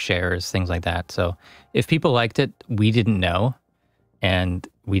 Facebook shares, things like that. So if people liked it, we didn't know, and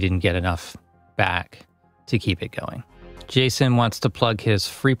we didn't get enough back to keep it going. Jason wants to plug his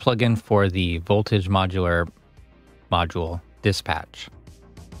free plugin for the voltage module dispatch.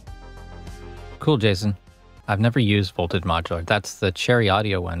 Cool, Jason. I've never used voltage modular. That's the Cherry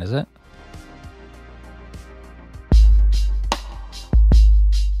Audio one, is it?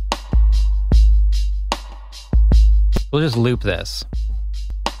 We'll just loop this.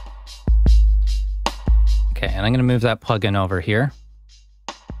 Okay, and I'm going to move that plugin over here.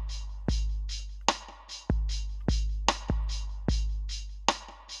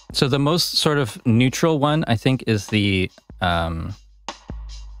 So the most sort of neutral one, I think, is the,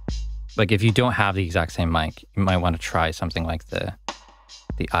 like if you don't have the exact same mic, you might want to try something like the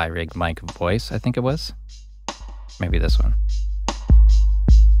iRig mic voice, I think it was. Maybe this one.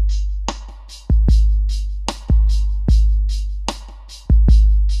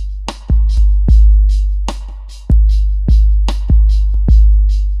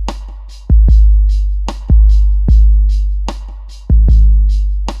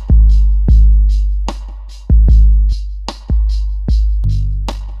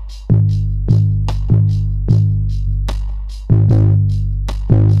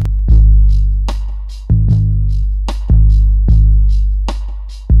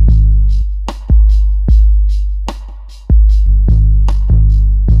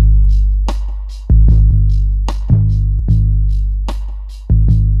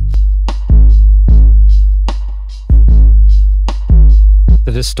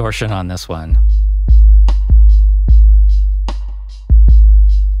 The distortion on this one.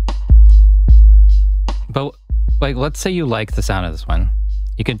 But like, let's say you like the sound of this one.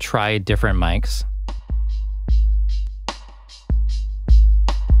 You could try different mics.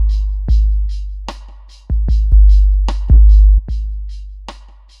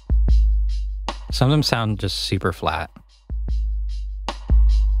 Some of them sound just super flat.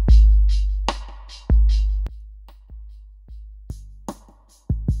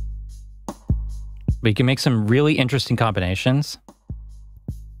 But you can make some really interesting combinations.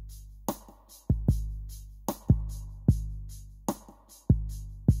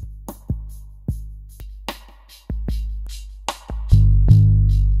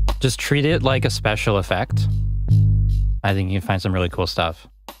 Just treat it like a special effect. I think you can find some really cool stuff.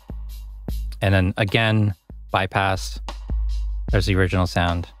 And then again, bypass. There's the original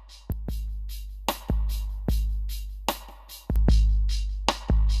sound.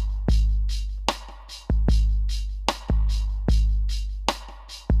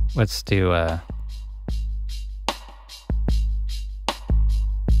 Let's do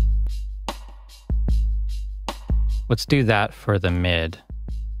that for the mid,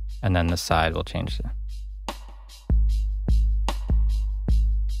 and then the side will change it.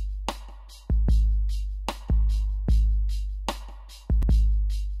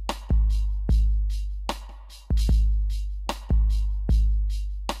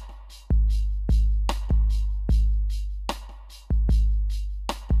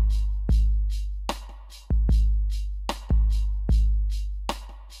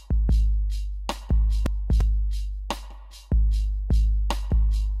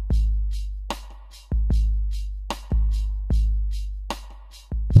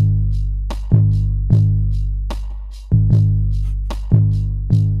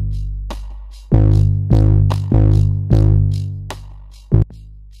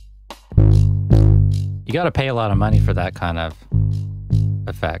 You got to pay a lot of money for that kind of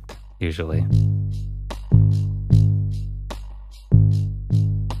effect, usually.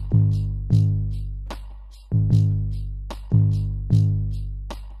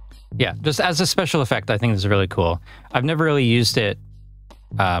 Yeah, just as a special effect, I think this is really cool. I've never really used it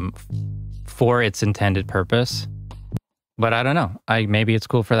for its intended purpose, but I don't know. Maybe it's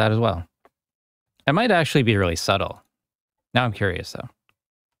cool for that as well. It might actually be really subtle. Now I'm curious, though.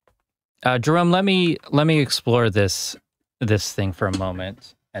 Jerome, let me explore this thing for a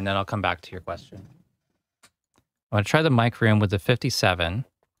moment, and then I'll come back to your question. I want to try the mic room with the 57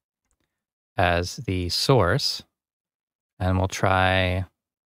 as the source, and we'll try,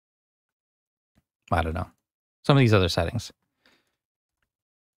 I don't know, some of these other settings.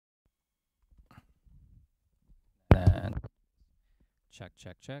 And check.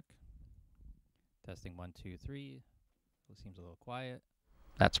 Testing 1, 2, 3. It seems a little quiet.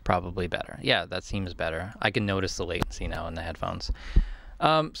 That's probably better. Yeah, that seems better. I can notice the latency now in the headphones.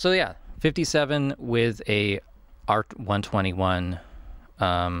 So yeah, 57 with a ART121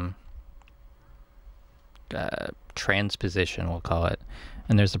 transposition, we'll call it.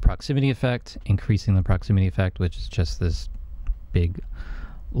 And there's the proximity effect, increasing the proximity effect, which is just this big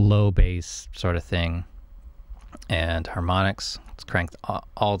low bass sort of thing. And harmonics, it's cranked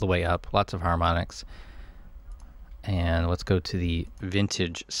all the way up, lots of harmonics. And let's go to the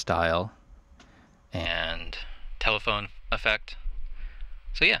vintage style and telephone effect.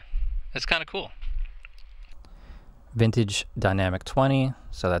 So yeah, it's kind of cool. Vintage dynamic 20,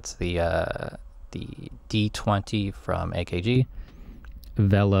 so that's the D20 from AKG.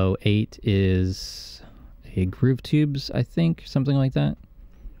 Velo 8 is a Groove Tubes, I think, something like that.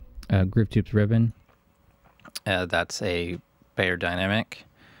 Groove Tubes ribbon. That's a Bayer Dynamic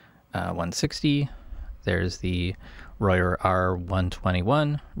 160. There's the Royer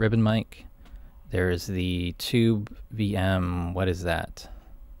R121 ribbon mic. There's the Tube VM, what is that?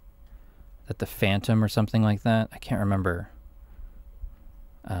 Is that the Phantom or something like that? I can't remember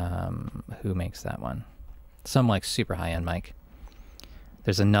who makes that one. Some like super high-end mic.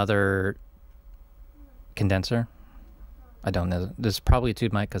 There's another condenser. I don't know. There's probably a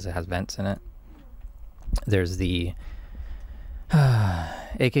tube mic because it has vents in it. There's the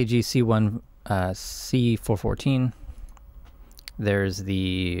AKG C1 C414. There's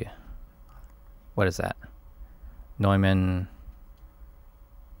the, what is that? Neumann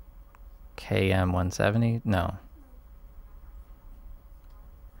KM170? No.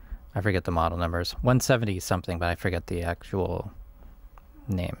 I forget the model numbers. 170 something, but I forget the actual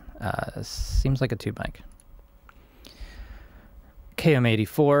name. Seems like a tube mic.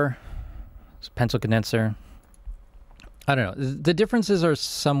 KM84, pencil condenser. I don't know. The differences are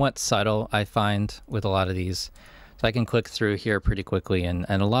somewhat subtle, I find, with a lot of these. So I can click through here pretty quickly, and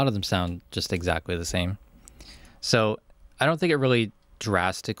a lot of them sound just exactly the same. So I don't think it really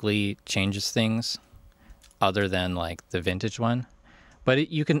drastically changes things other than like the vintage one. But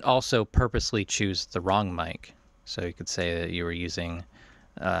you can also purposely choose the wrong mic. So you could say that you were using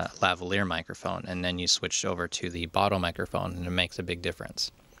a lavalier microphone, and then you switched over to the bottle microphone, and it makes a big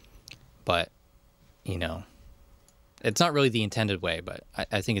difference. But you know, it's not really the intended way, but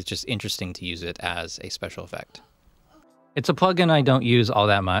I think it's just interesting to use it as a special effect. It's a plugin I don't use all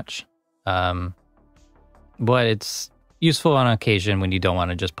that much, but it's useful on occasion when you don't want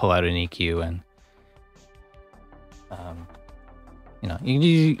to just pull out an EQ and, you know,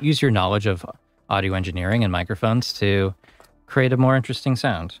 you use your knowledge of audio engineering and microphones to create a more interesting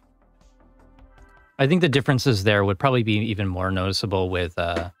sound. I think the differences there would probably be even more noticeable with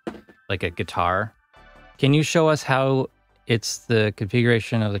like a guitar. Can you show us how it's the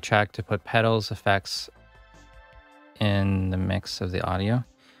configuration of the track to put pedals, effects in the mix of the audio?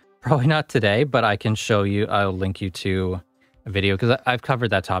 Probably not today, but I can show you. I'll link you to a video because I've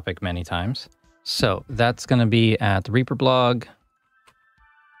covered that topic many times. So that's going to be at the Reaper blog.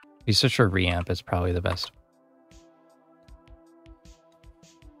 If you search for reamp, it's probably the best.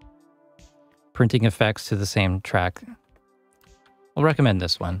 Printing effects to the same track. I'll recommend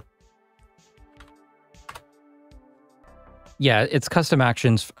this one. Yeah, it's custom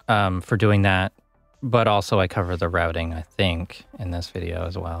actions for doing that, but also I cover the routing, I think, in this video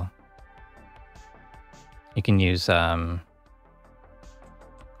as well. You can use how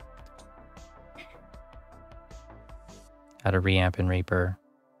to reamp in Reaper.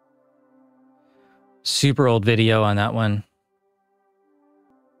 Super old video on that one.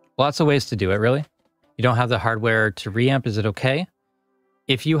 Lots of ways to do it, really. You don't have the hardware to reamp, is it okay?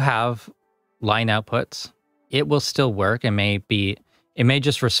 If you have line outputs, it will still work. It may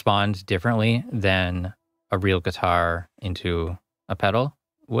just respond differently than a real guitar into a pedal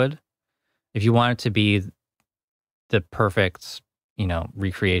would. If you want it to be the perfect, you know,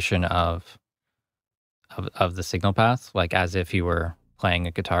 recreation of the signal path, like as if you were playing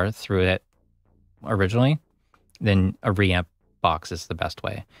a guitar through it originally, then a reamp box is the best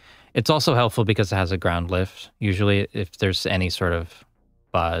way. It's also helpful because it has a ground lift. Usually if there's any sort of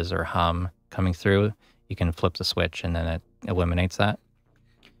buzz or hum coming through, you can flip the switch and then it eliminates that.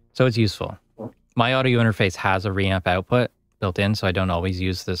 So it's useful. My audio interface has a reamp output built in, so I don't always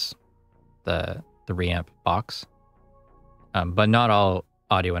use the reamp box. But not all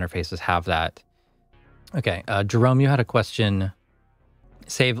audio interfaces have that. Okay, Jerome, you had a question.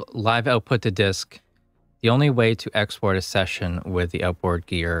 Save live output to disk. The only way to export a session with the outboard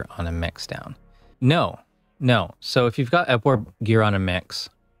gear on a mix down. No. So if you've got outboard gear on a mix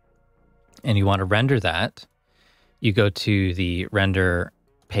and you want to render that, you go to the render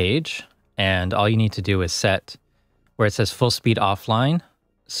page and all you need to do is set where it says full speed offline,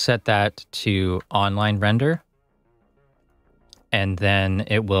 set that to online render, and then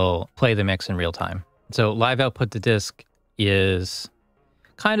it will play the mix in real time. So live output to disk is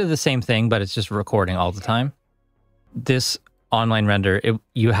kind of the same thing, but it's just recording all the time. This online render,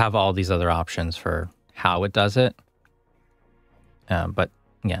 you have all these other options for how it does it. But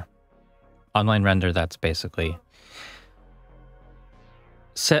yeah, online render, that's basically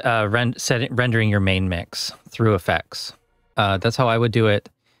rendering your main mix through effects. That's how I would do it.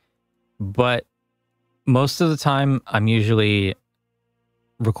 But most of the time, I'm usually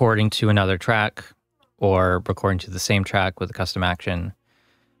recording to another track or recording to the same track with a custom action.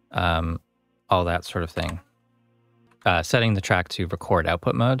 All that sort of thing. Setting the track to record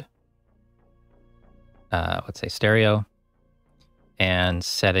output mode. Let's say stereo. And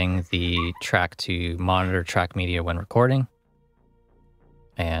setting the track to monitor track media when recording.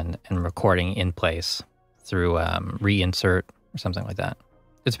 And recording in place through reinsert or something like that.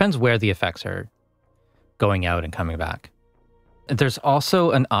 It depends where the effects are going out and coming back. There's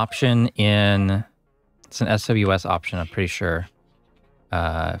also an option in... It's an SWS option, I'm pretty sure.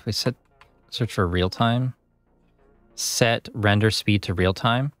 If we search for real time, set render speed to real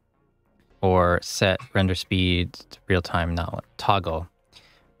time, or set render speed to real time, not toggle.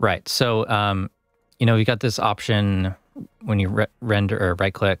 Right. So, you know, you got this option when you render or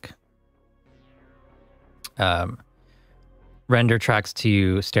right click, render tracks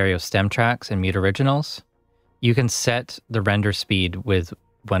to stereo stem tracks and mute originals. You can set the render speed with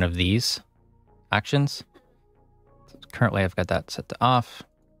one of these actions. Currently, I've got that set to off,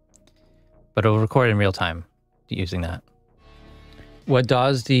 but it'll record in real time using that. What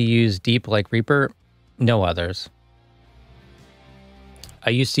DAWs do you use deep like Reaper? No others. I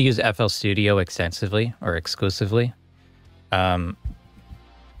used to use FL Studio extensively or exclusively,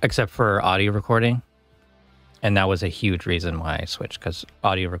 except for audio recording. And that was a huge reason why I switched, because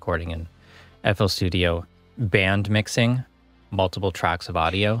audio recording in FL Studio, band mixing, multiple tracks of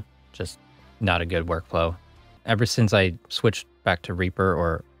audio, just not a good workflow. Ever since I switched back to Reaper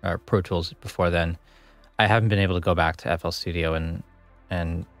or Pro Tools before then, I haven't been able to go back to FL Studio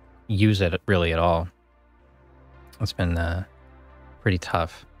and use it really at all. It's been pretty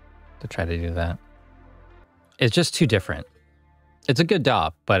tough to try to do that. It's just too different. It's a good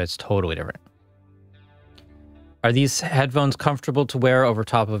DAW, but it's totally different. Are these headphones comfortable to wear over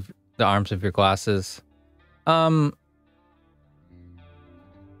top of the arms of your glasses? Not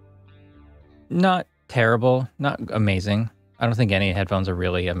terrible, not amazing. I don't think any headphones are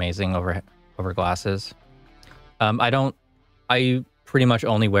really amazing over glasses. I pretty much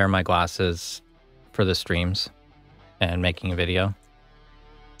only wear my glasses for the streams and making a video.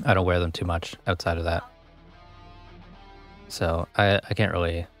 I don't wear them too much outside of that. So I can't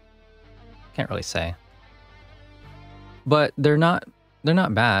really say. But they're not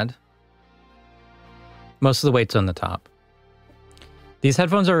bad. Most of the weight's on the top. These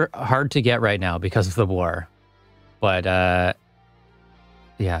headphones are hard to get right now because of the war. But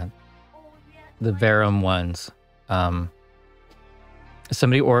yeah, the Verum ones.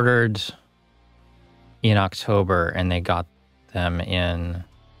 Somebody ordered in October and they got them in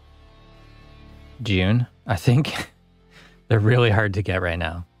June, I think. They're really hard to get right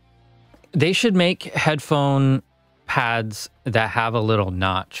now. They should make headphone pads that have a little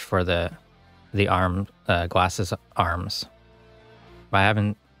notch for the arm glasses arms. I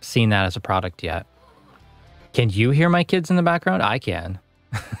haven't seen that as a product yet. Can you hear my kids in the background? I can.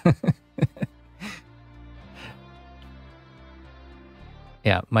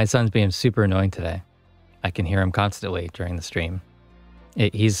 Yeah, my son's being super annoying today. I can hear him constantly during the stream.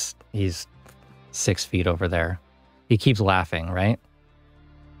 He's 6 feet over there. He keeps laughing, right?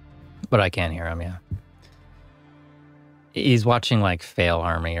 But I can't hear him, yeah. He's watching like Fail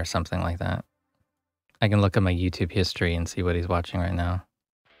Army or something like that. I can look at my YouTube history and see what he's watching right now.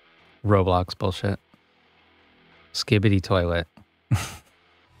 Roblox bullshit. Skibbity toilet.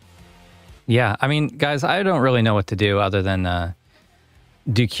 Yeah, I mean, guys, I don't really know what to do other than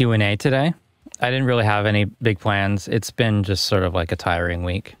do Q&A today. I didn't really have any big plans. It's been just sort of like a tiring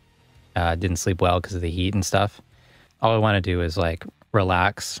week. Didn't sleep well because of the heat and stuff. All I want to do is like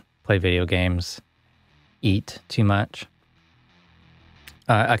relax, play video games, eat too much.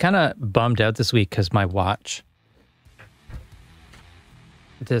 I kind of bummed out this week because my watch,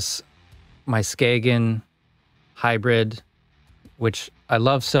 my Skagen hybrid, which I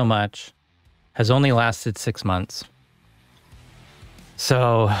love so much, has only lasted 6 months.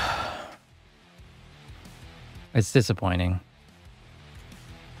 So it's disappointing.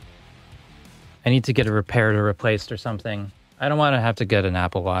 I need to get it repaired or replaced or something. I don't want to have to get an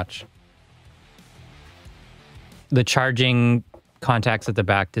Apple Watch. The charging contacts at the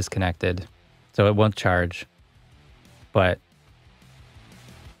back disconnected, so it won't charge. But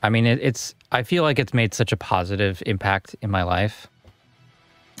I mean, I feel like it's made such a positive impact in my life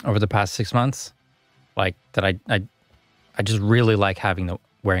over the past 6 months, like that I just really like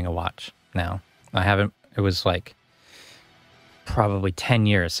wearing a watch now. It was like probably 10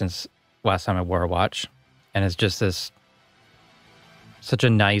 years since last time I wore a watch, and it's just such a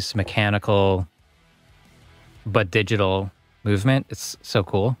nice mechanical but digital movement. It's so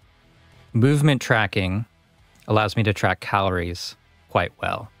cool. Movement tracking allows me to track calories quite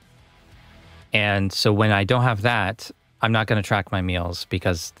well. And so when I don't have that, I'm not going to track my meals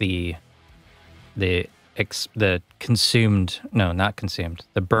because the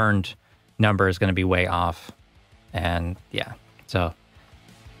burned number is going to be way off. And yeah, so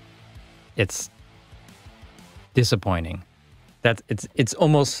it's disappointing. It's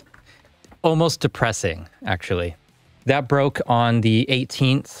almost depressing, actually. That broke on the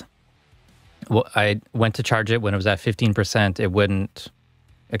 18th. Well, I went to charge it when it was at 15%. It wouldn't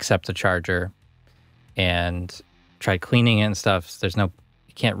accept the charger, and tried cleaning it and stuff. You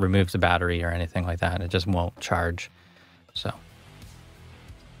can't remove the battery or anything like that. It just won't charge. So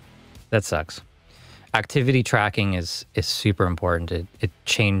that sucks. Activity tracking is super important. It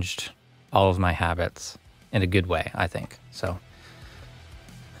changed all of my habits in a good way, I think. So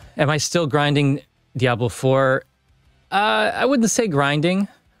am I still grinding Diablo 4? I wouldn't say grinding.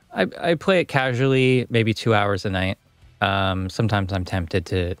 I play it casually, maybe 2 hours a night. Sometimes I'm tempted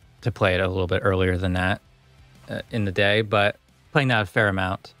to play it a little bit earlier than that in the day, but playing that a fair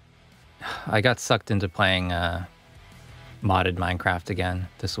amount. I got sucked into playing modded Minecraft again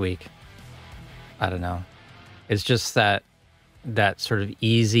this week. I don't know. It's just that sort of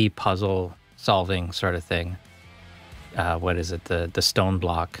easy puzzle solving sort of thing. What is it? The stone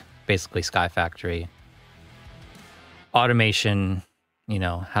block, basically Sky Factory. Automation,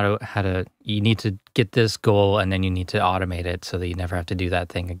 how to you need to get this goal and then you need to automate it so that you never have to do that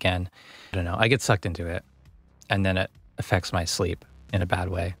thing again. I don't know. I get sucked into it and then it affects my sleep in a bad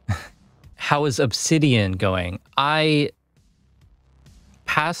way. How is Obsidian going? I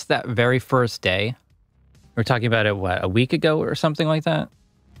passed that very first day. We were talking about it, a week ago or something like that?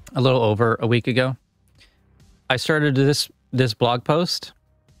 A little over a week ago. I started this blog post.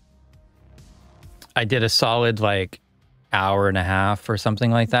 I did a solid like hour and a half or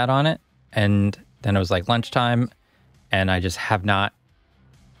something like that on it. And then it was like lunchtime and I just have not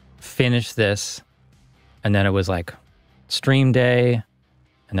finished this. And then it was like stream day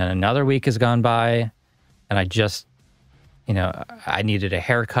and then another week has gone by and I just, you know, I needed a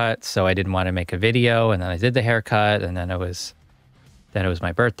haircut, so I didn't want to make a video. And then I did the haircut and then it was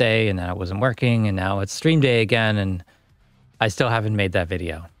my birthday and then I wasn't working and now it's stream day again and I still haven't made that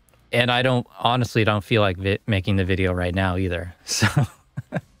video. And I honestly don't feel like making the video right now either. So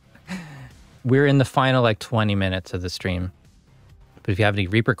we're in the final like 20 minutes of the stream. But if you have any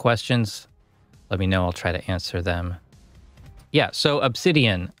Reaper questions, let me know. I'll try to answer them. Yeah, so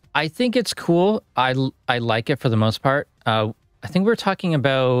Obsidian, I think it's cool. I like it for the most part. I think we're talking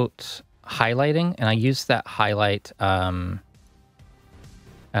about highlighting, and I used that highlight one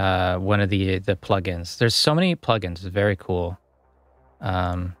of the plugins. There's so many plugins. It's very cool.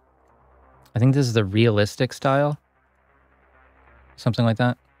 I think this is the realistic style. Something like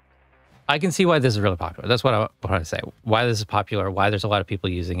that. I can see why this is really popular. That's what I want to say. Why this is popular, why there's a lot of people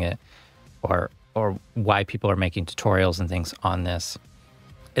using it, or why people are making tutorials and things on this.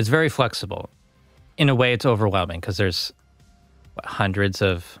 It's very flexible. In a way, it's overwhelming because there's hundreds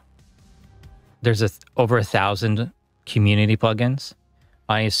of... There's over 1,000 community plugins.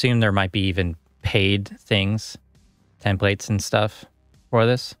 I assume there might be even paid things, templates and stuff for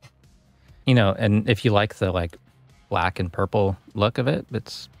this. You know, and if you like the like black and purple look of it,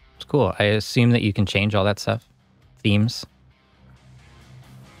 it's cool. I assume that you can change all that stuff. Themes.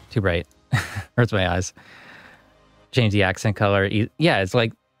 Too bright. Hurts my eyes. Change the accent color. Yeah, it's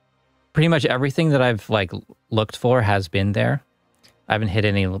like pretty much everything that I've like looked for has been there. I haven't hit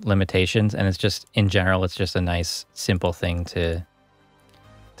any limitations, and it's just, in general, it's just a nice, simple thing to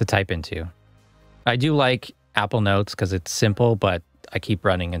type into. I do like Apple Notes because it's simple, but I keep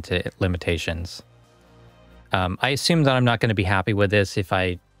running into limitations. I assume that I'm not going to be happy with this if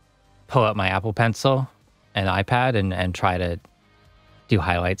I pull out my Apple Pencil and iPad and try to do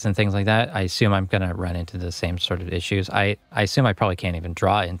highlights and things like that. I assume I'm going to run into the same sort of issues. I assume I probably can't even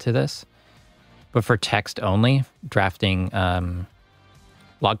draw into this. But for text only, drafting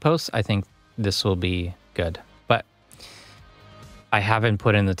blog posts, I think this will be good. But I haven't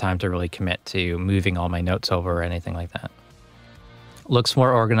put in the time to really commit to moving all my notes over or anything like that. Looks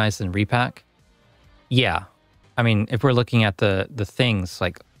more organized than Repack. Yeah. I mean, if we're looking at the things,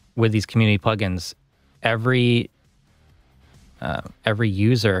 like with these community plugins, every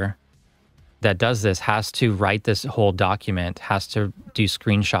user that does this has to write this whole document, has to do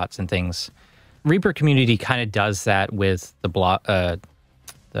screenshots and things. Reaper community kind of does that with the blog,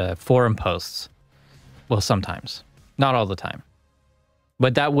 the forum posts. Well, sometimes, not all the time.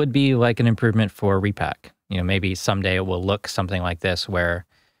 But that would be like an improvement for Repack. You know, maybe someday it will look something like this, where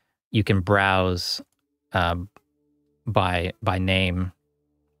you can browse by name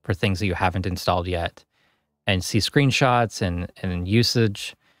for things that you haven't installed yet, and see screenshots and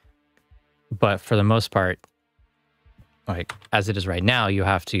usage. But for the most part, like as it is right now, you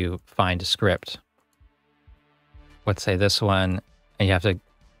have to find a script. Let's say this one, and you have to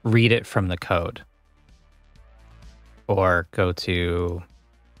read it from the code, or go to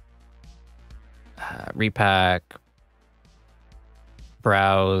Repack,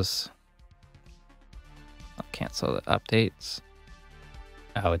 browse. I'll cancel the updates.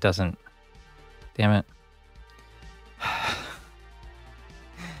 Oh, it doesn't. Damn it.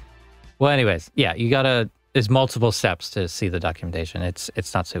 Well, anyways, yeah, you gotta. There's multiple steps to see the documentation.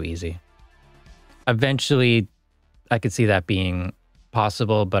 It's not so easy. Eventually, I could see that being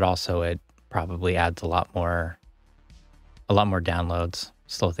possible, but also it probably adds a lot more downloads,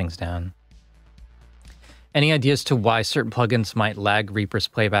 slow things down. Any ideas to why certain plugins might lag Reaper's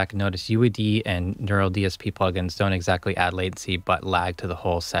playback? Notice UAD and Neural DSP plugins don't exactly add latency, but lag to the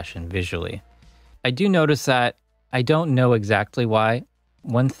whole session visually. I do notice that. I don't know exactly why.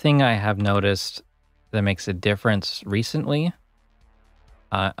 One thing I have noticed that makes a difference recently,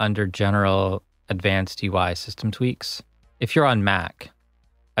 under General Advanced UI System Tweaks, if you're on Mac,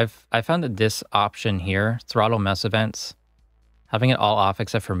 I found that this option here, Throttle Mess Events, having it all off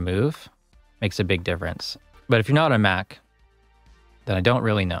except for Move, makes a big difference. But if you're not on Mac, then I don't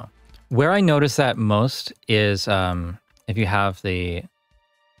really know. Where I notice that most is if you have the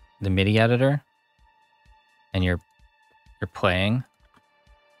MIDI editor and you're playing,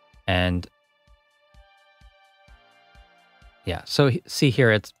 and yeah, so see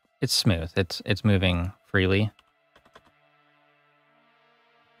here, it's smooth. It's moving freely.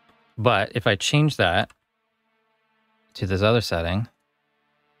 But if I change that to this other setting,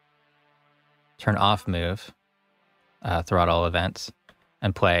 turn off move, throttle events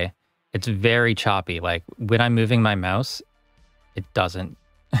and play, it's very choppy. Like when I'm moving my mouse, it doesn't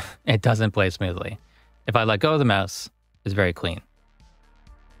it doesn't play smoothly. If I let go of the mouse, it's very clean.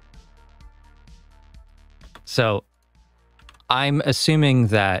 So I'm assuming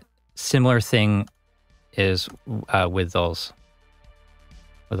that similar thing is with those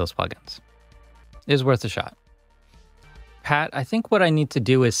plugins. It is worth a shot. Pat, I think what I need to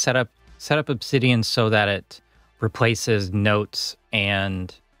do is set up Obsidian so that it replaces notes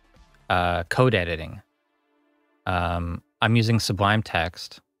and code editing. I'm using Sublime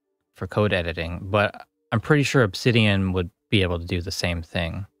Text for code editing, but I'm pretty sure Obsidian would be able to do the same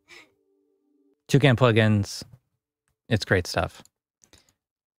thing. Toucan plugins, it's great stuff.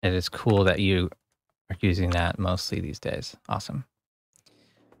 It is cool that you are using that mostly these days. Awesome.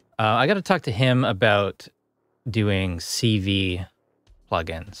 I got to talk to him about doing CV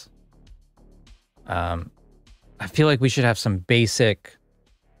plugins. I feel like we should have some basic,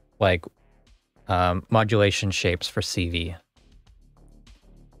 like, modulation shapes for CV.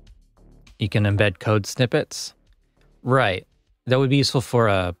 You can embed code snippets. Right. That would be useful for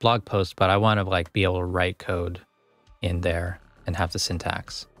a blog post, but I want to like be able to write code in there and have the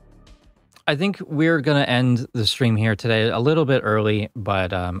syntax. I think we're going to end the stream here today a little bit early,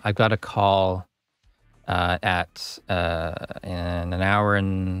 but I've got a call at in an hour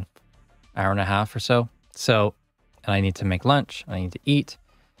and a half or so. So, and I need to make lunch. I need to eat,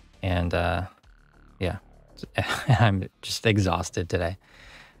 and yeah, I'm just exhausted today.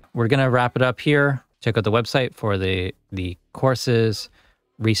 We're gonna wrap it up here. Check out the website for the courses,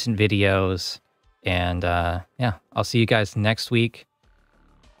 recent videos, and yeah, I'll see you guys next week.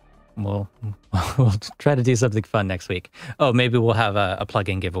 We'll try to do something fun next week. Oh, maybe we'll have a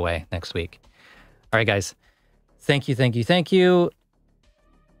plugin giveaway next week. All right, guys. Thank you.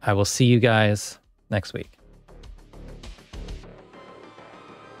 I will see you guys next week.